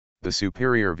The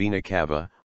superior vena cava,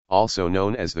 also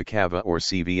known as the cava or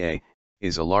CVA,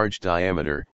 is a large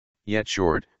diameter, yet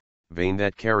short, vein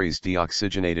that carries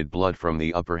deoxygenated blood from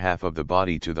the upper half of the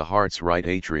body to the heart's right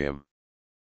atrium.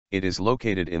 It is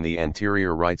located in the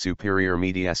anterior right superior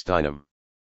mediastinum.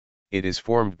 It is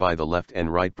formed by the left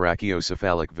and right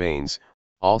brachiocephalic veins,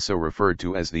 also referred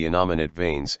to as the innominate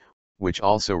veins, which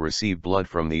also receive blood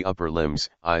from the upper limbs,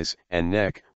 eyes, and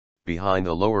neck, behind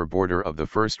the lower border of the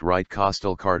first right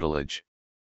costal cartilage.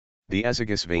 The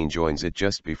azygos vein joins it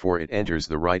just before it enters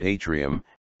the right atrium,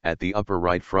 at the upper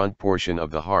right front portion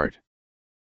of the heart.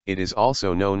 It is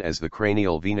also known as the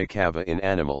cranial vena cava in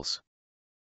animals.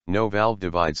 No valve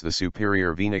divides the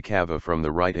superior vena cava from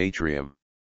the right atrium.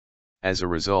 As a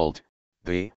result,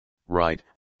 the right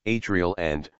atrial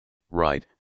and right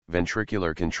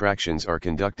ventricular contractions are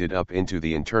conducted up into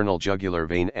the internal jugular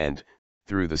vein and,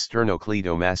 through the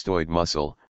sternocleidomastoid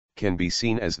muscle, can be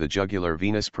seen as the jugular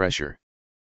venous pressure.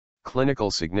 Clinical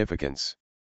significance.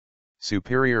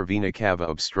 Superior vena cava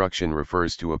obstruction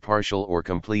refers to a partial or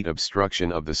complete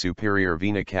obstruction of the superior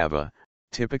vena cava,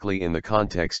 typically in the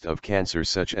context of cancer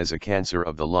such as a cancer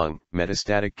of the lung,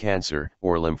 metastatic cancer,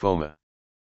 or lymphoma.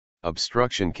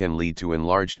 Obstruction can lead to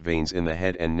enlarged veins in the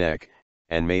head and neck,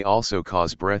 and may also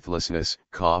cause breathlessness,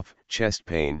 cough, chest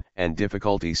pain, and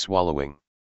difficulty swallowing.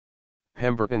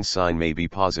 Pemberton's sign may be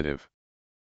positive.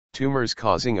 Tumors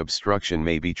causing obstruction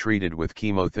may be treated with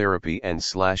chemotherapy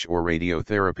and/or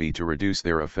radiotherapy to reduce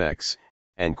their effects,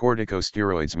 and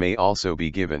corticosteroids may also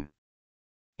be given.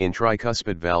 In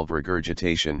tricuspid valve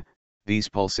regurgitation, these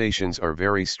pulsations are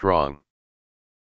very strong.